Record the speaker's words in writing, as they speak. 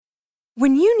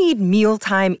When you need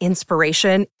mealtime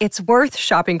inspiration, it's worth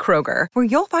shopping Kroger, where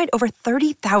you'll find over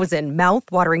 30,000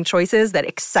 mouth-watering choices that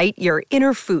excite your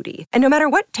inner foodie. And no matter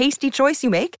what tasty choice you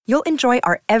make, you'll enjoy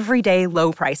our everyday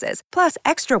low prices, plus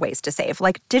extra ways to save,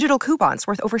 like digital coupons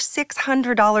worth over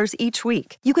 $600 each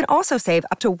week. You can also save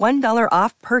up to $1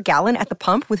 off per gallon at the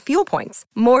pump with fuel points.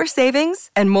 More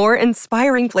savings and more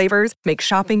inspiring flavors make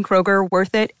shopping Kroger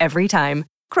worth it every time.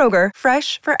 Kroger,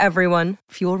 fresh for everyone.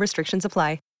 Fuel restrictions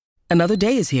apply. Another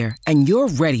day is here, and you're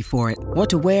ready for it. What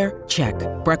to wear? Check.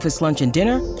 Breakfast, lunch, and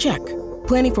dinner? Check.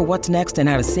 Planning for what's next and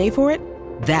how to save for it?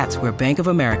 That's where Bank of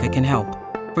America can help.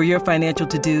 For your financial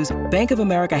to-dos, Bank of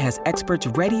America has experts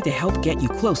ready to help get you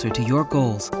closer to your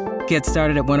goals. Get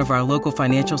started at one of our local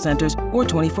financial centers or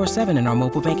 24/7 in our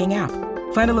mobile banking app.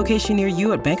 Find a location near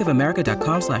you at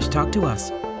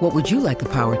bankofamerica.com/talktous. What would you like the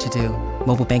power to do?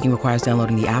 Mobile banking requires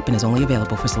downloading the app and is only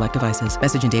available for select devices.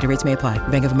 Message and data rates may apply.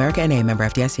 Bank of America N.A., member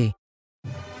FDIC.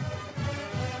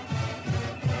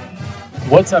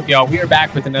 What's up, y'all? We are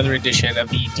back with another edition of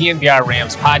the DNVR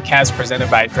Rams podcast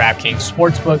presented by DraftKings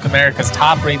Sportsbook, America's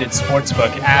top-rated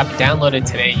sportsbook app. Download it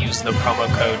today. Use the promo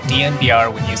code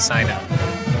DNVR when you sign up.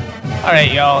 All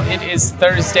right, y'all. It is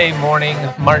Thursday morning,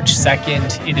 March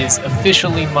 2nd. It is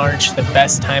officially March, the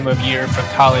best time of year for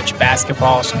college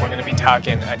basketball, so we're going to be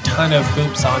talking a ton of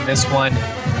hoops on this one.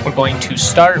 We're going to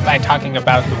start by talking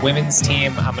about the women's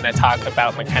team. I'm going to talk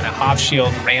about McKenna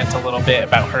Hofschild, rant a little bit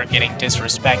about her getting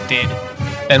disrespected.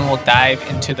 Then we'll dive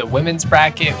into the women's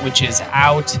bracket, which is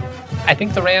out. I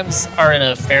think the Rams are in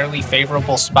a fairly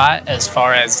favorable spot as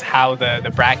far as how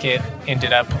the bracket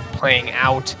ended up playing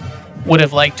out. Would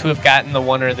have liked to have gotten the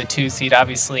 1 or the 2 seed,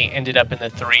 obviously ended up in the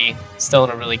 3, still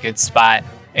in a really good spot.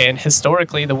 And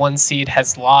historically, the 1 seed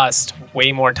has lost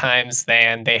way more times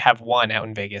than they have won out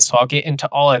in Vegas. So I'll get into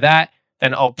all of that.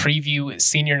 Then I'll preview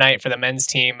senior night for the men's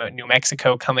team, New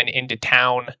Mexico coming into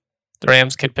town. The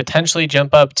Rams could potentially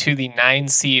jump up to the 9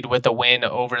 seed with a win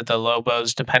over the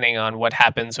Lobos, depending on what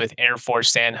happens with Air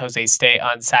Force San Jose State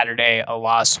on Saturday. A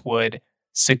loss would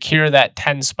secure that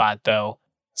 10 spot, though.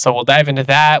 So we'll dive into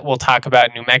that. We'll talk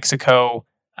about New Mexico,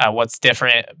 what's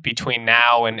different between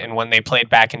now and when they played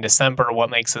back in December,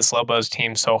 what makes this Lobos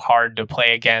team so hard to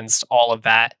play against, all of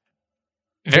that.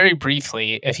 Very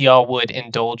briefly, if y'all would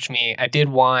indulge me, I did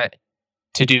want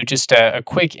to do just a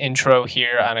quick intro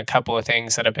here on a couple of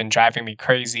things that have been driving me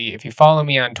crazy. If you follow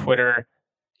me on Twitter,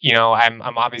 you know, I'm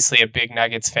obviously a big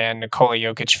Nuggets fan, Nikola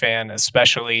Jokic fan,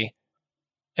 especially.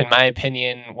 In my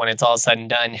opinion, when it's all said and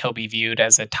done, he'll be viewed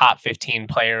as a top 15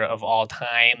 player of all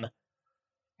time.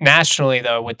 Nationally,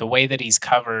 though, with the way that he's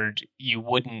covered, you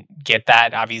wouldn't get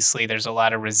that. Obviously, there's a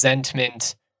lot of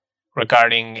resentment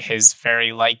regarding his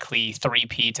very likely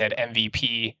three-peat at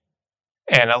MVP.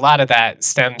 And a lot of that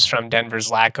stems from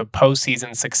Denver's lack of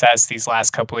postseason success these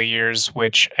last couple of years,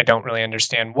 which I don't really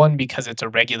understand. One, because it's a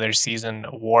regular season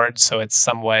award, so it's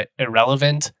somewhat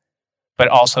irrelevant. But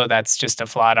also that's just a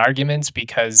flawed argument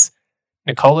because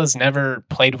Nikola's never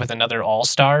played with another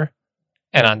all-star.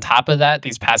 And on top of that,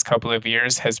 these past couple of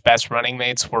years, his best running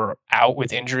mates were out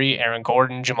with injury. Aaron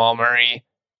Gordon, Jamal Murray,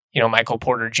 Michael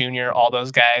Porter Jr., all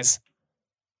those guys.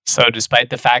 So despite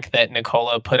the fact that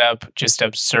Nikola put up just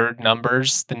absurd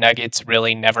numbers, the Nuggets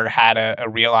really never had a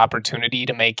real opportunity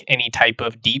to make any type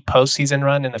of deep postseason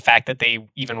run. And the fact that they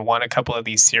even won a couple of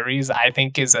these series, I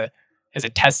think is a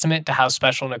testament to how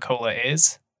special Nikola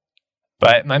is.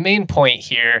 But my main point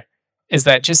here is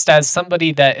that just as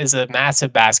somebody that is a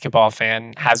massive basketball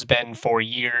fan, has been for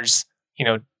years,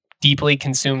 deeply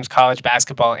consumes college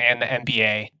basketball and the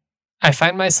NBA, I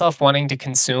find myself wanting to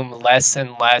consume less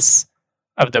and less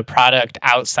of the product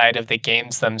outside of the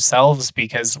games themselves,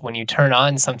 because when you turn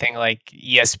on something like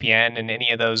ESPN and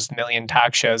any of those million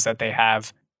talk shows that they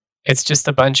have, it's just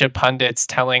a bunch of pundits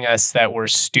telling us that we're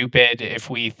stupid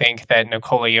if we think that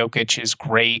Nikola Jokic is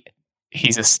great.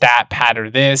 He's a stat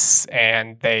patter this,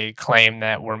 and they claim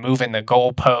that we're moving the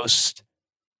goalpost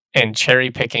and cherry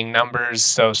picking numbers.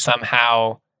 So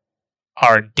somehow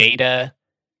our data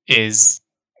is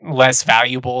less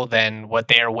valuable than what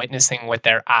they are witnessing with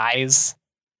their eyes.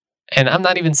 And I'm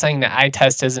not even saying that eye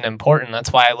test isn't important.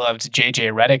 That's why I loved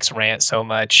JJ Redick's rant so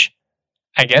much.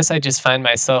 I guess I just find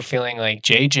myself feeling like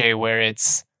JJ, where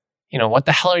it's, what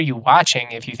the hell are you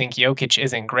watching if you think Jokic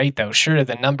isn't great, though? Sure,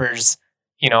 the numbers,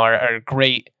 are a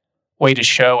great way to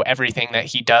show everything that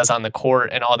he does on the court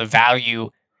and all the value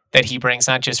that he brings,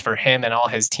 not just for him and all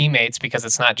his teammates, because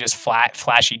it's not just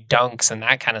flashy dunks and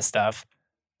that kind of stuff.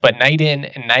 But night in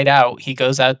and night out, he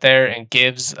goes out there and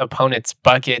gives opponents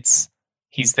buckets.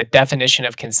 He's the definition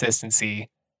of consistency.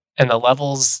 And the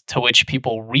levels to which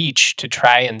people reach to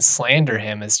try and slander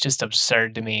him is just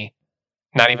absurd to me.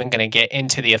 Not even going to get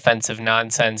into the offensive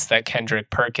nonsense that Kendrick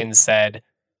Perkins said,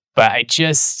 but I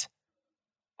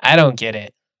don't get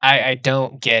it. I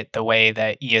don't get the way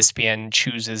that ESPN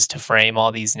chooses to frame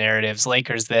all these narratives.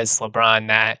 Lakers this, LeBron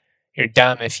that. You're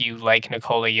dumb if you like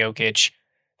Nikola Jokic.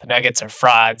 The Nuggets are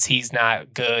frauds. He's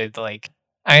not good. Like,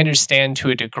 I understand to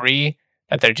a degree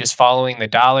that they're just following the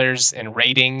dollars and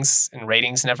ratings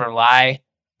never lie.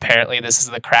 Apparently, this is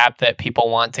the crap that people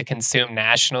want to consume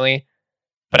nationally.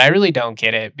 But I really don't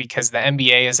get it because the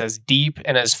NBA is as deep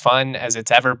and as fun as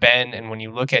it's ever been. And when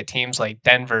you look at teams like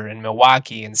Denver and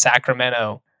Milwaukee and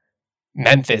Sacramento,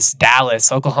 Memphis,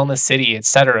 Dallas, Oklahoma City,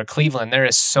 etc., Cleveland, there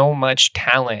is so much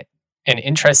talent and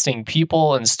interesting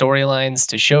people and storylines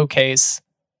to showcase.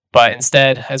 But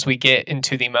instead, as we get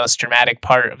into the most dramatic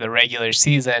part of the regular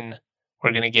season,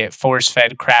 we're going to get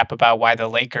force-fed crap about why the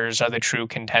Lakers are the true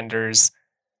contenders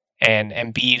and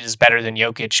Embiid is better than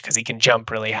Jokic because he can jump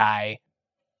really high.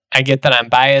 I get that I'm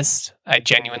biased. I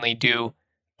genuinely do.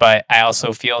 But I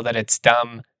also feel that it's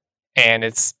dumb and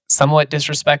it's somewhat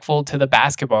disrespectful to the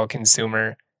basketball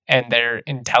consumer and their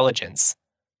intelligence.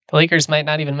 The Lakers might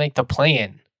not even make the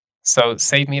play-in. So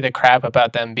save me the crap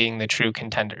about them being the true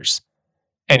contenders.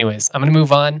 Anyways, I'm going to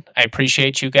move on. I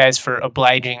appreciate you guys for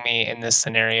obliging me in this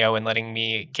scenario and letting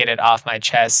me get it off my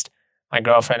chest. My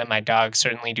girlfriend and my dog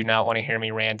certainly do not want to hear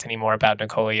me rant anymore about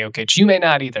Nikola Jokic. You may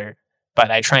not either,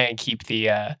 but I try and keep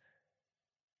the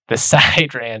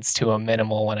side rants to a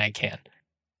minimal when I can.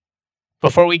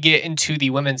 Before we get into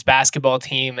the women's basketball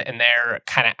team and their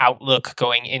kind of outlook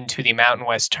going into the Mountain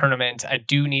West tournament, I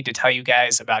do need to tell you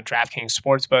guys about DraftKings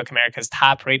Sportsbook, America's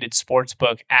top-rated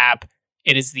sportsbook app.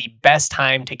 It is the best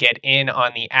time to get in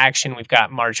on the action. We've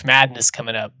got March Madness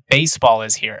coming up. Baseball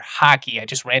is here. Hockey. I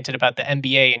just ranted about the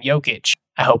NBA and Jokic.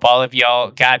 I hope all of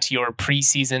y'all got your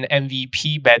preseason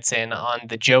MVP bets in on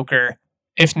the Joker.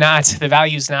 If not, the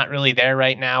value's not really there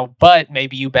right now, but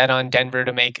maybe you bet on Denver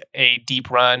to make a deep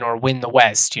run or win the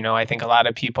West. You know, I think a lot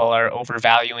of people are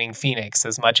overvaluing Phoenix.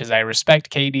 As much as I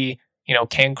respect KD,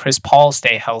 can Chris Paul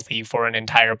stay healthy for an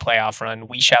entire playoff run?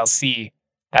 We shall see.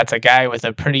 That's a guy with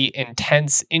a pretty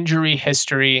intense injury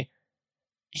history.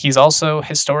 He's also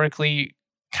historically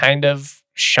kind of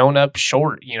shown up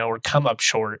short, or come up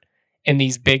short in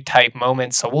these big type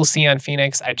moments. So we'll see on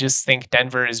Phoenix. I just think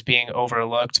Denver is being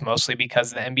overlooked mostly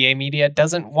because the NBA media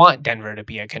doesn't want Denver to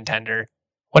be a contender.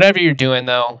 Whatever you're doing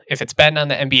though, if it's betting on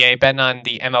the NBA, betting on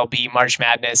the MLB, March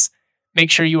Madness, make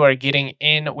sure you are getting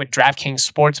in with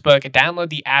DraftKings Sportsbook.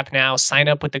 Download the app now, sign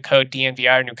up with the code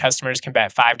DNVR. New customers can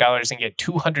bet $5 and get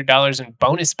 $200 in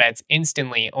bonus bets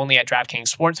instantly only at DraftKings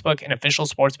Sportsbook, an official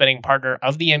sports betting partner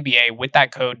of the NBA with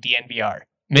that code DNVR.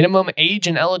 Minimum age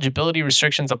and eligibility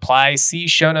restrictions apply. See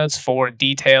show notes for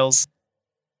details.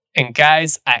 And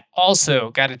guys, I also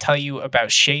got to tell you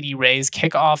about Shady Rays.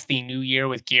 Kick off the new year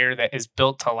with gear that is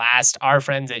built to last. Our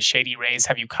friends at Shady Rays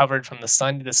have you covered from the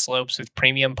sun to the slopes with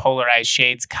premium polarized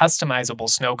shades, customizable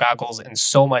snow goggles, and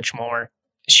so much more.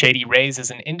 Shady Rays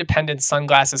is an independent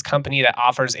sunglasses company that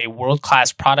offers a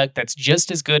world-class product that's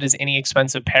just as good as any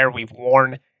expensive pair we've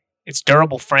worn. It's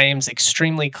durable frames,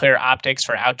 extremely clear optics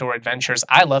for outdoor adventures.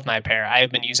 I love my pair. I have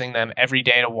been using them every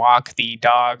day to walk the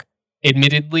dog.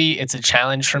 Admittedly, it's a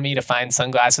challenge for me to find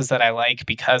sunglasses that I like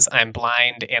because I'm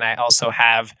blind and I also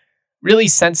have really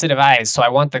sensitive eyes. So I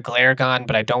want the glare gone,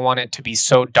 but I don't want it to be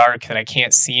so dark that I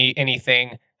can't see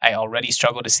anything. I already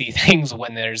struggle to see things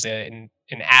when there's an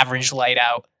average light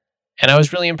out. And I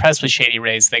was really impressed with Shady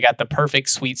Rays. They got the perfect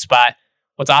sweet spot.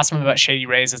 What's awesome about Shady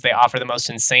Rays is they offer the most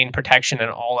insane protection in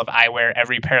all of eyewear.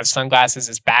 Every pair of sunglasses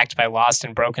is backed by lost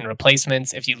and broken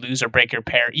replacements. If you lose or break your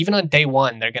pair, even on day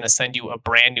one, they're going to send you a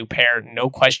brand new pair, no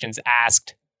questions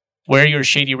asked. Wear your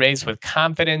Shady Rays with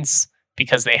confidence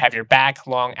because they have your back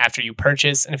long after you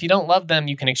purchase. And if you don't love them,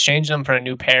 you can exchange them for a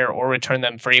new pair or return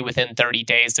them free within 30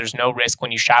 days. There's no risk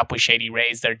when you shop with Shady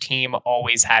Rays. Their team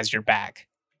always has your back.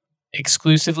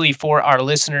 Exclusively for our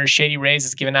listeners, Shady Rays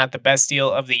is giving out the best deal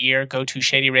of the year. Go to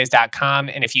shadyrays.com,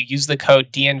 and if you use the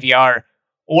code DNVR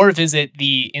or visit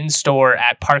the in-store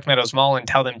at Park Meadows Mall and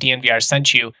tell them DNVR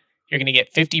sent you, you're going to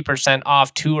get 50%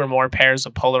 off 2 or more pairs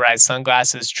of polarized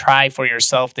sunglasses. Try for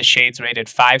yourself the shades rated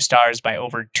 5 stars by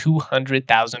over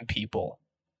 200,000 people.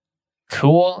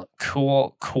 Cool.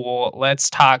 Let's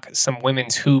talk some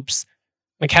women's hoops.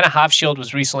 McKenna Hofschild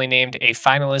was recently named a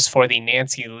finalist for the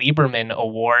Nancy Lieberman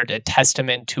Award, a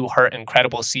testament to her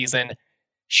incredible season.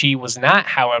 She was not,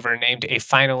 however, named a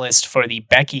finalist for the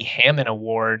Becky Hammon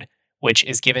Award, which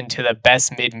is given to the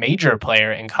best mid-major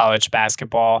player in college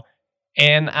basketball.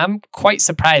 And I'm quite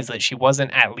surprised that she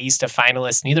wasn't at least a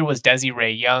finalist. Neither was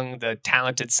Desiree Young, the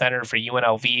talented center for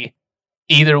UNLV.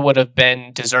 either would have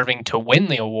been deserving to win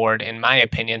the award, in my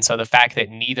opinion. So the fact that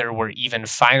neither were even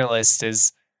finalists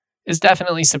is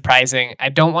definitely surprising. I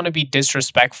don't want to be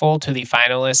disrespectful to the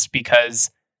finalists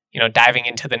because, diving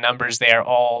into the numbers, they are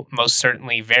all most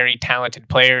certainly very talented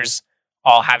players,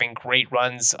 all having great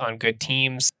runs on good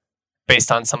teams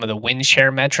based on some of the win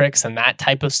share metrics and that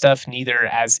type of stuff, neither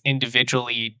as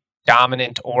individually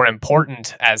dominant or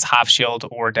important as Hofschild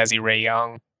or Desiree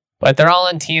Young. But they're all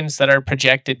on teams that are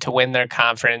projected to win their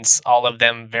conference, all of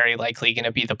them very likely going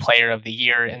to be the player of the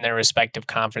year in their respective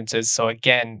conferences. So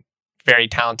again, very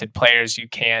talented players. You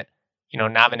can't,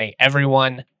 nominate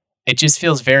everyone. It just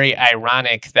feels very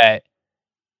ironic that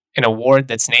an award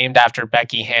that's named after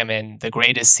Becky Hammon, the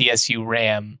greatest CSU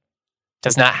Ram,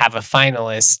 does not have a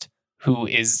finalist who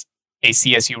is a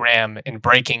CSU Ram in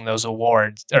breaking those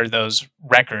awards or those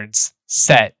records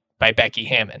set by Becky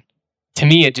Hammon. To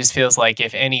me, it just feels like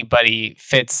if anybody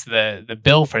fits the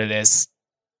bill for this,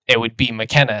 it would be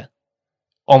McKenna.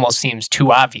 Almost seems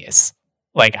too obvious.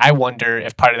 Like, I wonder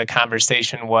if part of the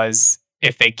conversation was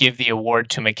if they give the award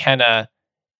to McKenna,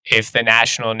 if the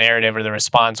national narrative or the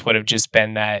response would have just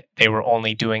been that they were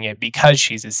only doing it because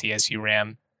she's a CSU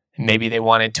Ram. Maybe they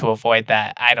wanted to avoid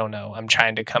that. I don't know. I'm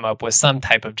trying to come up with some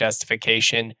type of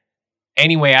justification.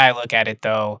 Any way I look at it,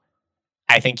 though,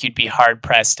 I think you'd be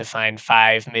hard-pressed to find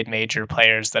 5 mid-major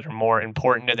players that are more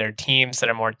important to their teams, that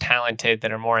are more talented,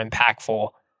 that are more impactful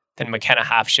than McKenna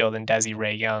Hofschild and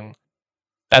Desiree Young.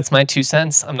 That's my 2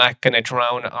 cents. I'm not going to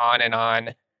drone on and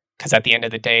on because at the end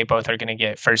of the day, both are going to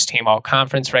get first-team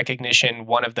all-conference recognition.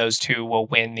 One of those two will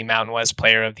win the Mountain West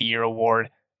Player of the Year award.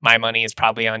 My money is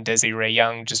probably on Desiree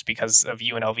Young just because of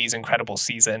UNLV's incredible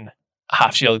season.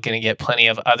 Hofschild going to get plenty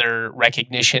of other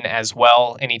recognition as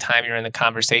well. Anytime you're in the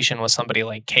conversation with somebody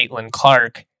like Caitlin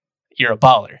Clark, you're a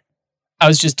baller. I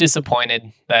was just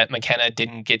disappointed that McKenna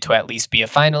didn't get to at least be a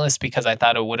finalist because I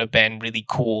thought it would have been really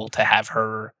cool to have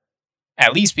her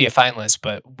at least be a finalist,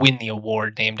 but win the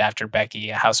award named after Becky.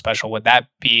 How special would that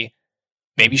be?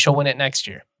 Maybe she'll win it next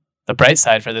year. The bright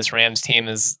side for this Rams team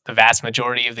is the vast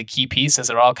majority of the key pieces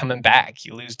are all coming back.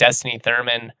 You lose Destiny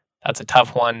Thurman. That's a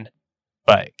tough one.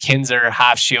 But Kinzer,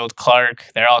 Hofschild, Clark,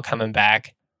 they're all coming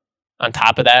back. On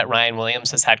top of that, Ryan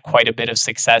Williams has had quite a bit of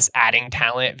success adding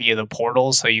talent via the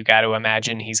portal. So you got to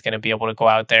imagine he's going to be able to go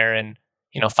out there and,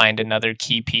 find another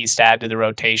key piece to add to the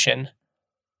rotation.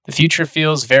 The future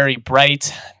feels very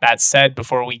bright. That said,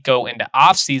 before we go into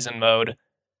off-season mode,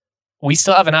 we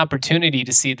still have an opportunity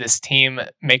to see this team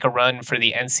make a run for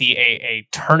the NCAA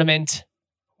tournament.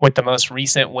 With the most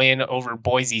recent win over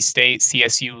Boise State,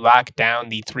 CSU locked down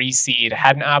the 3 seed,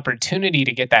 had an opportunity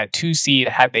to get that 2 seed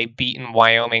had they beaten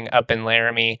Wyoming up in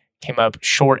Laramie, came up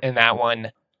short in that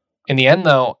one. In the end,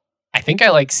 though, I think I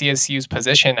like CSU's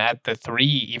position at the 3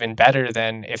 even better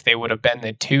than if they would have been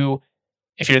the 2.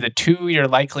 If you're the 2, you're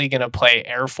likely going to play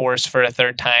Air Force for a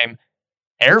third time.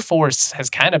 Air Force has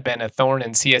kind of been a thorn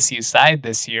in CSU's side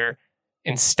this year.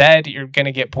 Instead, you're going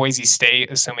to get Boise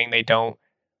State, assuming they don't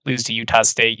lose to Utah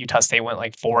State. Utah State went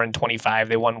like 4-25.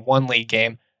 They won 1 league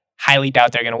game. Highly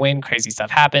doubt they're going to win. Crazy stuff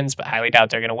happens, but highly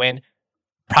doubt they're going to win.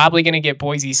 Probably going to get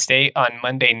Boise State on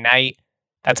Monday night.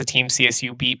 That's a team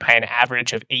CSU beat by an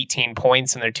average of 18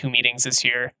 points in their 2 meetings this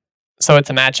year. So it's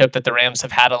a matchup that the Rams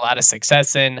have had a lot of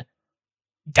success in.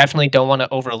 Definitely don't want to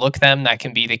overlook them. That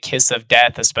can be the kiss of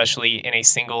death, especially in a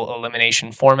single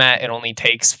elimination format. It only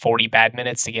takes 40 bad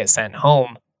minutes to get sent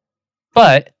home.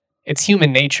 But it's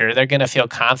human nature. They're going to feel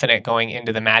confident going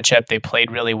into the matchup. They played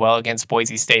really well against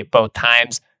Boise State both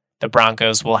times. The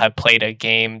Broncos will have played a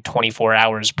game 24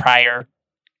 hours prior.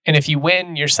 And if you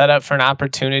win, you're set up for an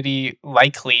opportunity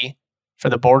likely for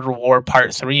the Border War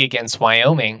Part 3 against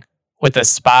Wyoming with a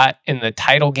spot in the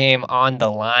title game on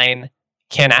the line.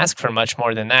 Can't ask for much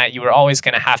more than that. You were always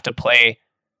going to have to play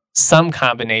some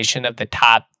combination of the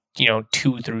top,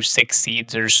 2 through 6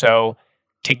 seeds or so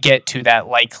to get to that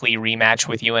likely rematch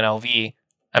with UNLV.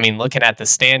 I mean, looking at the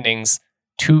standings,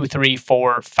 2, 3,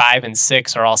 4, 5, and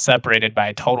 6 are all separated by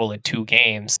a total of 2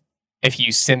 games. If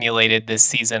you simulated this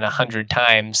season 100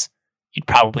 times, you'd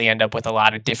probably end up with a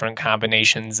lot of different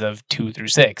combinations of 2 through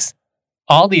 6.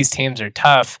 All these teams are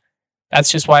tough.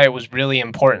 That's just why it was really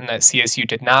important that CSU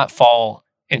did not fall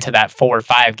into that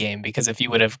 4-5 game, because if you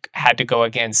would have had to go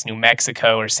against New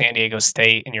Mexico or San Diego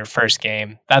State in your first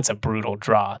game, that's a brutal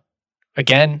draw.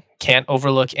 Again, can't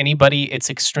overlook anybody. It's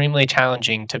extremely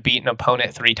challenging to beat an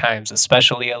opponent 3 times,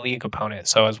 especially a league opponent.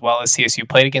 So as well as CSU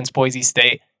played against Boise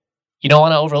State, you don't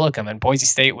want to overlook them. And Boise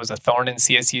State was a thorn in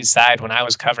CSU's side when I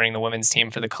was covering the women's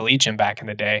team for the Collegian back in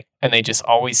the day. And they just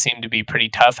always seemed to be pretty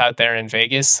tough out there in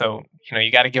Vegas. So,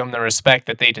 you got to give them the respect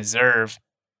that they deserve.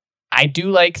 I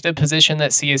do like the position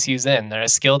that CSU's in. They're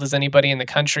as skilled as anybody in the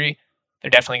country.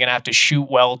 They're definitely going to have to shoot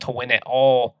well to win it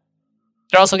all.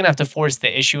 They're also going to have to force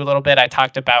the issue a little bit. I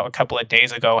talked about a couple of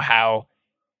days ago how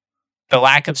the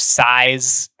lack of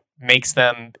size makes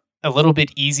them a little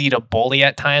bit easy to bully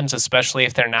at times, especially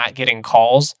if they're not getting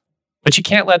calls. But you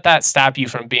can't let that stop you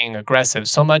from being aggressive.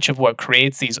 So much of what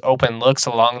creates these open looks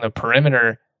along the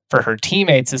perimeter for her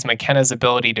teammates is McKenna's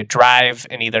ability to drive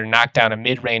and either knock down a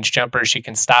mid-range jumper. She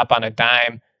can stop on a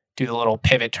dime, do the little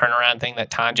pivot turnaround thing that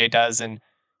Tonje does and,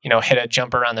 hit a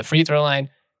jumper on the free throw line.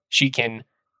 She can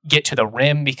get to the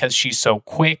rim because she's so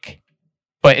quick.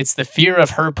 But it's the fear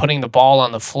of her putting the ball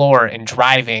on the floor and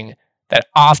driving that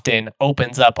often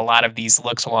opens up a lot of these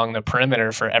looks along the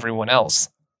perimeter for everyone else.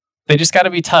 They just got to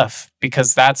be tough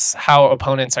because that's how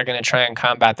opponents are going to try and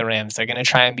combat the Rams. They're going to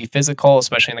try and be physical,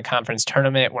 especially in the conference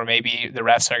tournament where maybe the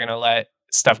refs are going to let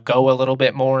stuff go a little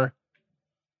bit more.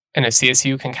 And if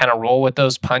CSU can kind of roll with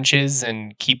those punches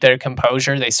and keep their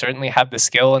composure, they certainly have the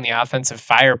skill and the offensive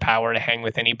firepower to hang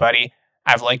with anybody.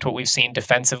 I've liked what we've seen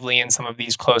defensively in some of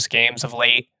these close games of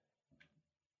late.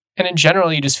 And in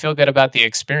general, you just feel good about the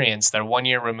experience. They're 1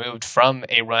 year removed from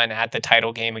a run at the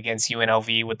title game against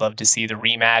UNLV. Would love to see the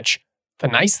rematch. The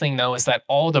nice thing, though, is that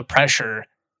all the pressure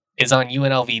is on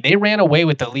UNLV. They ran away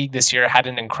with the league this year, had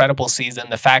an incredible season.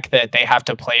 The fact that they have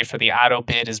to play for the auto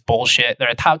bid is bullshit. They're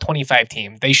a top 25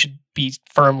 team. They should be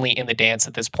firmly in the dance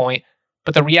at this point.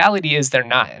 But the reality is they're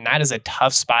not, and that is a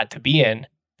tough spot to be in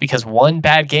because one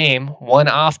bad game, one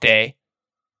off day,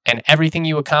 and everything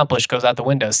you accomplish goes out the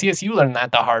window. CSU learned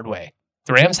that the hard way.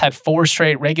 The Rams had 4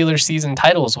 straight regular season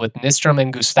titles with Nystrom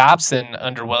and Gustafsson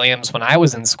under Williams when I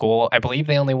was in school. I believe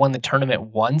they only won the tournament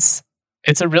once.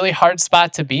 It's a really hard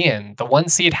spot to be in. The 1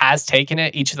 seed has taken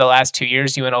it each of the last 2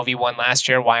 years. UNLV won last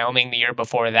year, Wyoming the year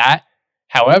before that.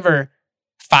 However,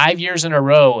 5 years in a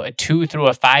row, a 2 through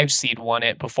a 5 seed won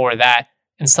it before that.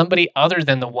 And somebody other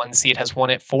than the 1 seed has won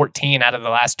it 14 out of the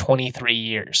last 23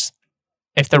 years.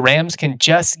 If the Rams can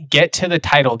just get to the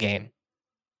title game,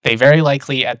 they very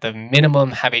likely at the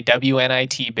minimum have a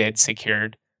WNIT bid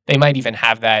secured. They might even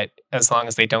have that as long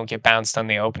as they don't get bounced on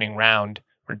the opening round,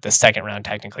 or the second round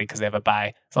technically because they have a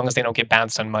bye, as long as they don't get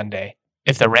bounced on Monday.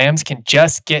 If the Rams can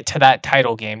just get to that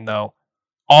title game, though,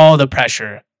 all the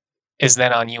pressure is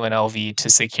then on UNLV to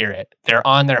secure it. They're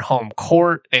on their home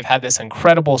court. They've had this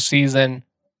incredible season.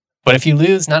 But if you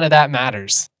lose, none of that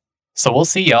matters. So we'll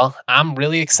see, y'all. I'm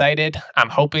really excited. I'm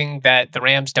hoping that the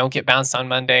Rams don't get bounced on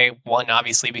Monday. 1,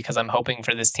 obviously, because I'm hoping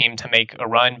for this team to make a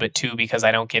run, but 2, because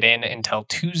I don't get in until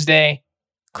Tuesday.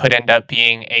 Could end up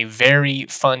being a very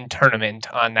fun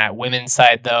tournament on that women's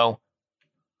side, though.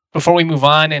 Before we move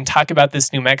on and talk about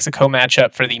this New Mexico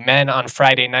matchup for the men on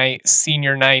Friday night,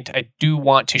 senior night, I do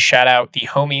want to shout out the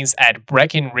homies at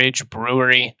Breckenridge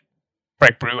Brewery.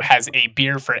 Breck Brew has a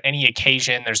beer for any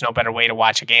occasion. There's no better way to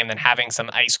watch a game than having some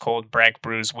ice-cold Breck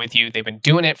Brews with you. They've been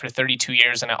doing it for 32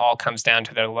 years, and it all comes down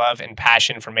to their love and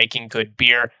passion for making good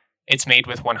beer. It's made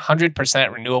with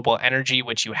 100% renewable energy,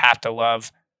 which you have to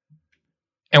love.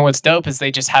 And what's dope is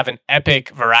they just have an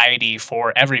epic variety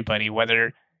for everybody,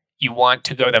 whether you want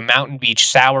to go the Mountain Beach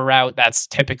Sour route. That's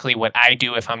typically what I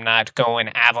do if I'm not going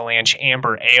Avalanche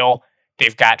Amber Ale.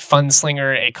 They've got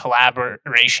Funslinger, a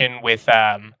collaboration with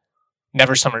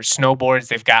Never Summer Snowboards.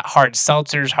 They've got hard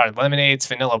seltzers, hard lemonades,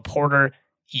 vanilla porter,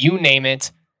 you name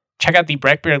it. Check out the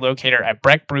Breck Beer locator at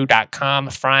breckbrew.com.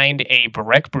 Find a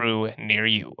Breck Brew near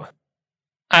you.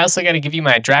 I also got to give you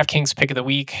my DraftKings pick of the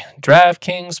week.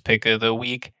 DraftKings pick of the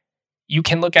week. You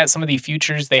can look at some of the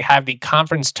futures. They have the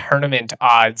conference tournament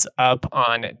odds up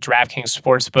on DraftKings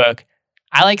Sportsbook.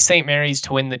 I like St. Mary's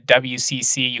to win the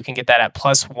WCC. You can get that at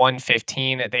plus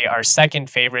 115. They are second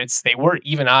favorites. They were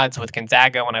even odds with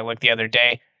Gonzaga when I looked the other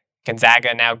day.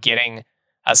 Gonzaga now getting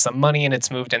some money, and it's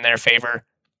moved in their favor.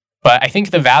 But I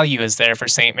think the value is there for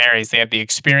St. Mary's. They have the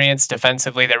experience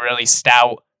defensively. They're really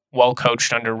stout, well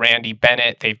coached under Randy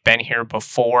Bennett. They've been here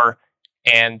before,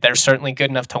 and they're certainly good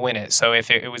enough to win it. So if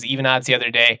it was even odds the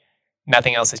other day,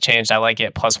 nothing else has changed. I like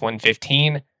it plus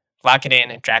 115. Lock it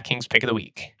in. DraftKings pick of the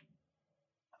week.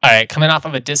 All right, coming off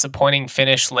of a disappointing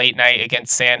finish late night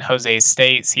against San Jose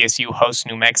State, CSU hosts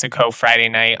New Mexico Friday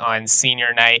night on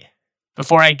senior night.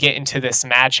 Before I get into this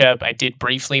matchup, I did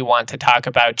briefly want to talk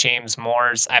about James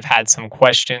Moores. I've had some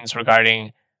questions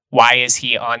regarding why is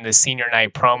he on the senior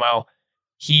night promo.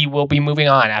 He will be moving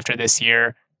on after this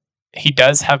year. He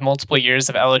does have multiple years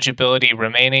of eligibility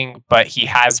remaining, but he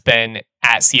has been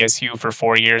at CSU for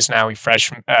 4 years now. He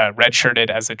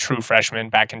redshirted as a true freshman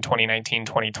back in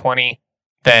 2019-2020.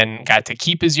 Then got to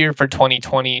keep his year for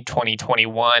 2020,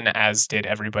 2021, as did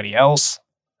everybody else.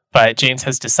 But James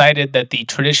has decided that the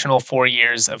traditional 4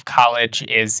 years of college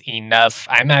is enough.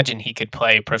 I imagine he could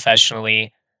play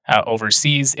professionally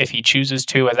overseas if he chooses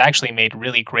to. Has actually made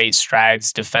really great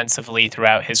strides defensively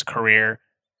throughout his career.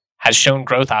 Has shown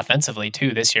growth offensively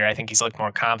too this year. I think he's looked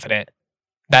more confident.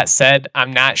 That said,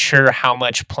 I'm not sure how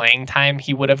much playing time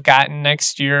he would have gotten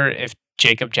next year if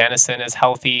Jacob Jennison is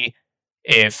healthy,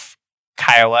 if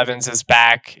Kyle Evans is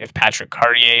back, if Patrick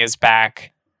Cartier is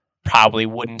back. Probably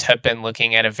wouldn't have been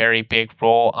looking at a very big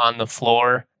role on the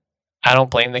floor. I don't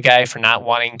blame the guy for not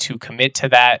wanting to commit to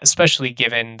that, especially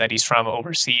given that he's from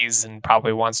overseas and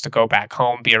probably wants to go back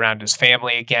home, be around his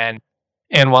family again.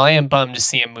 And while I am bummed to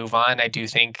see him move on, I do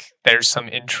think there's some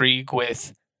intrigue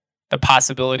with the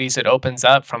possibilities it opens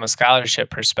up from a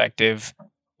scholarship perspective.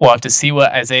 We'll have to see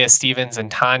what Isaiah Stevens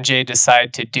and Tonje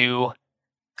decide to do.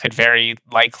 Could very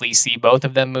likely see both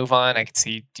of them move on. I could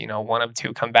see, one of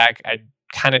two come back. I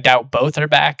kind of doubt both are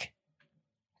back,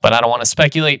 but I don't want to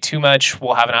speculate too much.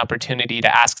 We'll have an opportunity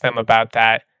to ask them about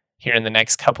that here in the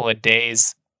next couple of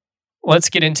days. Let's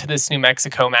get into this New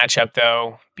Mexico matchup,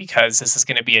 though, because this is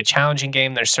going to be a challenging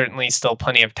game. There's certainly still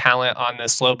plenty of talent on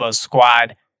this Lobos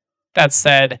squad. That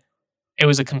said, it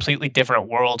was a completely different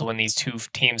world when these two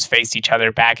teams faced each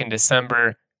other back in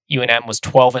December. UNM was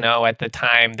 12-0 at the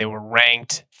time. They were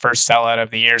ranked, first sellout of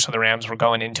the year, so the Rams were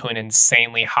going into an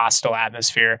insanely hostile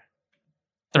atmosphere.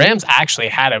 The Rams actually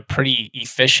had a pretty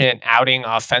efficient outing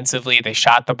offensively. They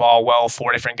shot the ball well,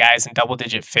 4 different guys in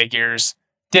double-digit figures.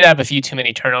 Did have a few too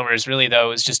many turnovers. Really, though, it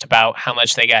was just about how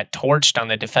much they got torched on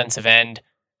the defensive end.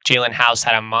 Jalen House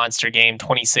had a monster game,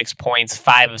 26 points,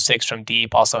 5 of 6 from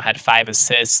deep, also had 5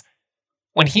 assists.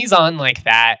 When he's on like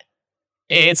that,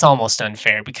 it's almost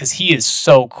unfair because he is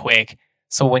so quick.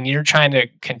 So when you're trying to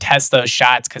contest those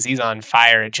shots because he's on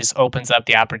fire, it just opens up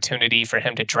the opportunity for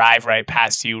him to drive right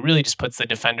past you. Really just puts the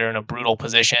defender in a brutal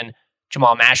position.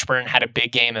 Jamal Mashburn had a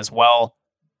big game as well.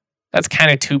 That's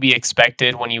kind of to be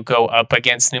expected when you go up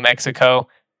against New Mexico.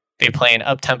 They play an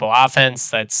up-tempo offense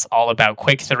that's all about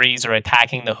quick threes or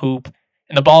attacking the hoop.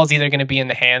 And the ball is either going to be in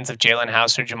the hands of Jalen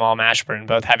House or Jamal Mashburn.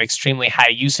 Both have extremely high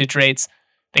usage rates.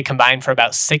 They combine for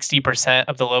about 60%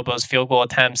 of the Lobos field goal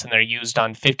attempts, and they're used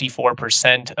on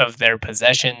 54% of their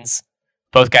possessions.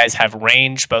 Both guys have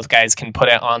range. Both guys can put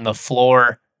it on the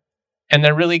floor. And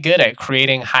they're really good at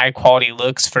creating high-quality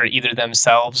looks for either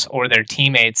themselves or their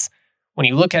teammates. When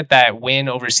you look at that win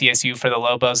over CSU for the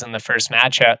Lobos in the first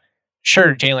matchup,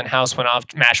 sure, Jalen House went off.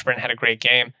 Mashburn had a great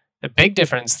game. The big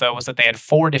difference, though, was that they had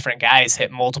 4 different guys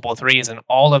hit multiple threes, and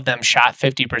all of them shot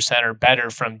 50% or better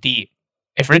from deep.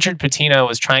 If Richard Pitino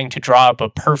was trying to draw up a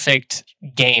perfect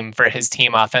game for his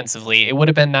team offensively, it would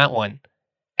have been that one.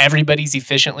 Everybody's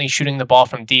efficiently shooting the ball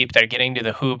from deep. They're getting to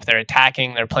the hoop. They're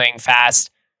attacking. They're playing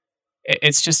fast.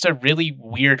 It's just a really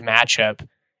weird matchup.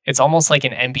 It's almost like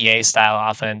an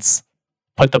NBA-style offense.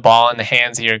 Put the ball in the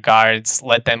hands of your guards.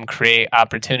 Let them create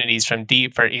opportunities from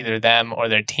deep for either them or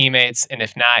their teammates. And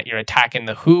if not, you're attacking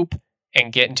the hoop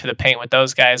and getting to the paint with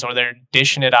those guys, or they're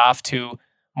dishing it off to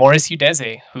Morris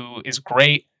Udeze, who is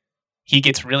great. He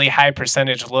gets really high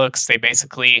percentage looks. They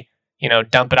basically,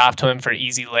 dump it off to him for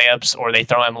easy layups, or they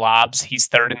throw him lobs. He's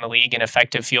 3rd in the league in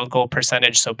effective field goal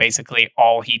percentage, so basically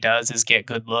all he does is get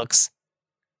good looks.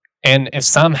 And if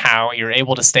somehow you're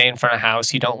able to stay in front of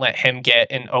House, you don't let him get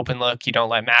an open look, you don't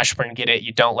let Mashburn get it,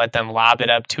 you don't let them lob it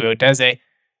up to Udeze.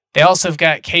 They also have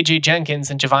got KJ Jenkins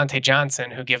and Javante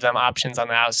Johnson who give them options on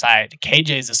the outside.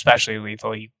 KJ is especially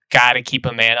lethal. You got to keep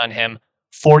a man on him.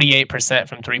 48%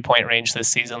 from three-point range this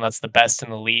season. That's the best in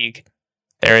the league.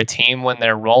 They're a team when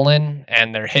they're rolling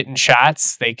and they're hitting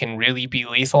shots, they can really be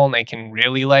lethal and they can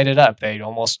really light it up. They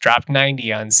almost dropped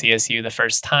 90 on CSU the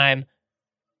first time.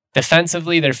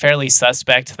 Defensively, they're fairly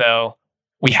suspect, though.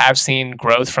 We have seen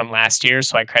growth from last year,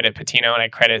 so I credit Pitino and I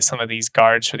credit some of these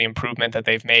guards for the improvement that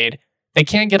they've made. They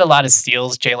can get a lot of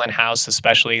steals. Jalen House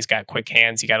especially, he's got quick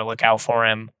hands. You got to look out for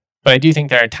him. But I do think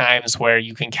there are times where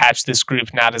you can catch this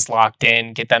group not as locked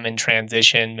in, get them in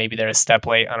transition. Maybe they're a step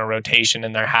late on a rotation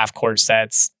in their half-court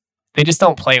sets. They just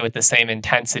don't play with the same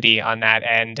intensity on that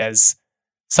end as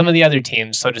some of the other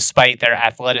teams. So despite their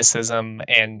athleticism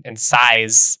and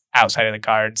size outside of the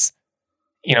guards,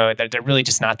 they're really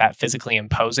just not that physically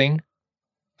imposing.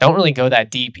 Don't really go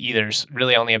that deep either. It's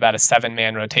really only about a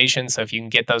 7-man rotation. So if you can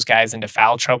get those guys into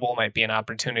foul trouble, it might be an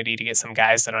opportunity to get some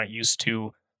guys that aren't used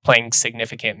to playing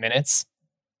significant minutes.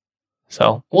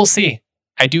 So we'll see.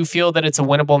 I do feel that it's a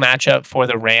winnable matchup for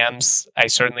the Rams. I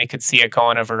certainly could see it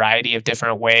going a variety of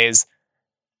different ways.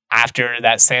 After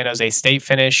that San Jose State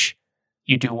finish,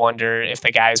 you do wonder if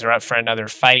the guys are up for another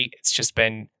fight. It's just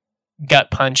been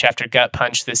gut punch after gut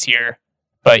punch this year.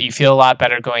 but you feel a lot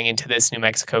better going into this New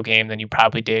Mexico game than you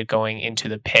probably did going into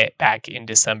the pit back in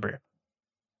December.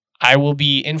 I will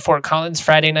be in Fort Collins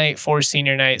Friday night for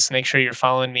senior night, so make sure you're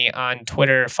following me on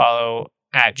Twitter. Follow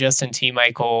at Justin T.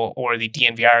 Michael or the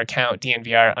DNVR account,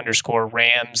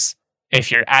 DNVR_Rams. If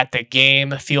you're at the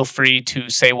game, feel free to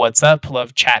say what's up.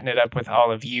 Love chatting it up with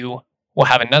all of you. We'll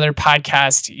have another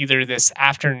podcast either this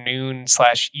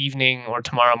afternoon/evening or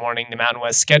tomorrow morning. The Mountain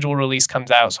West schedule release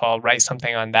comes out, so I'll write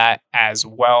something on that as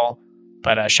well.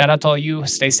 But shout out to all you.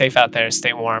 Stay safe out there.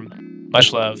 Stay warm.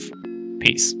 Much love.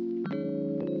 Peace.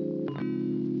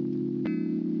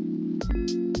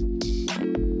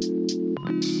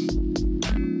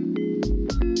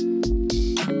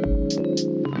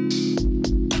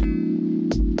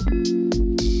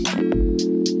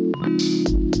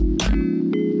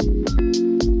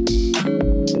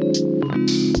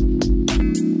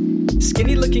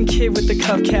 Kid with the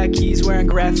cuff khakis, wearing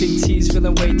graphic tees,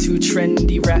 feeling way too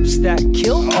trendy. Raps that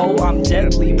kill, oh I'm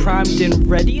deadly, primed and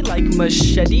ready like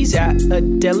machetes at a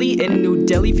deli in New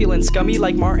Delhi. Feeling scummy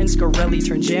like Martin Scarelli,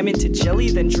 turn jam into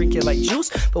jelly, then drink it like juice.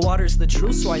 But water's the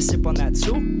truth, so I sip on that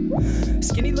too.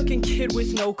 Skinny looking kid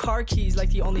with no car keys, like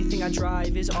the only thing I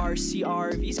drive is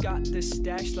RCRV's. Got the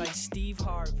stash like Steve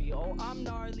Harvey, oh I'm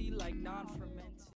gnarly like non-fermented.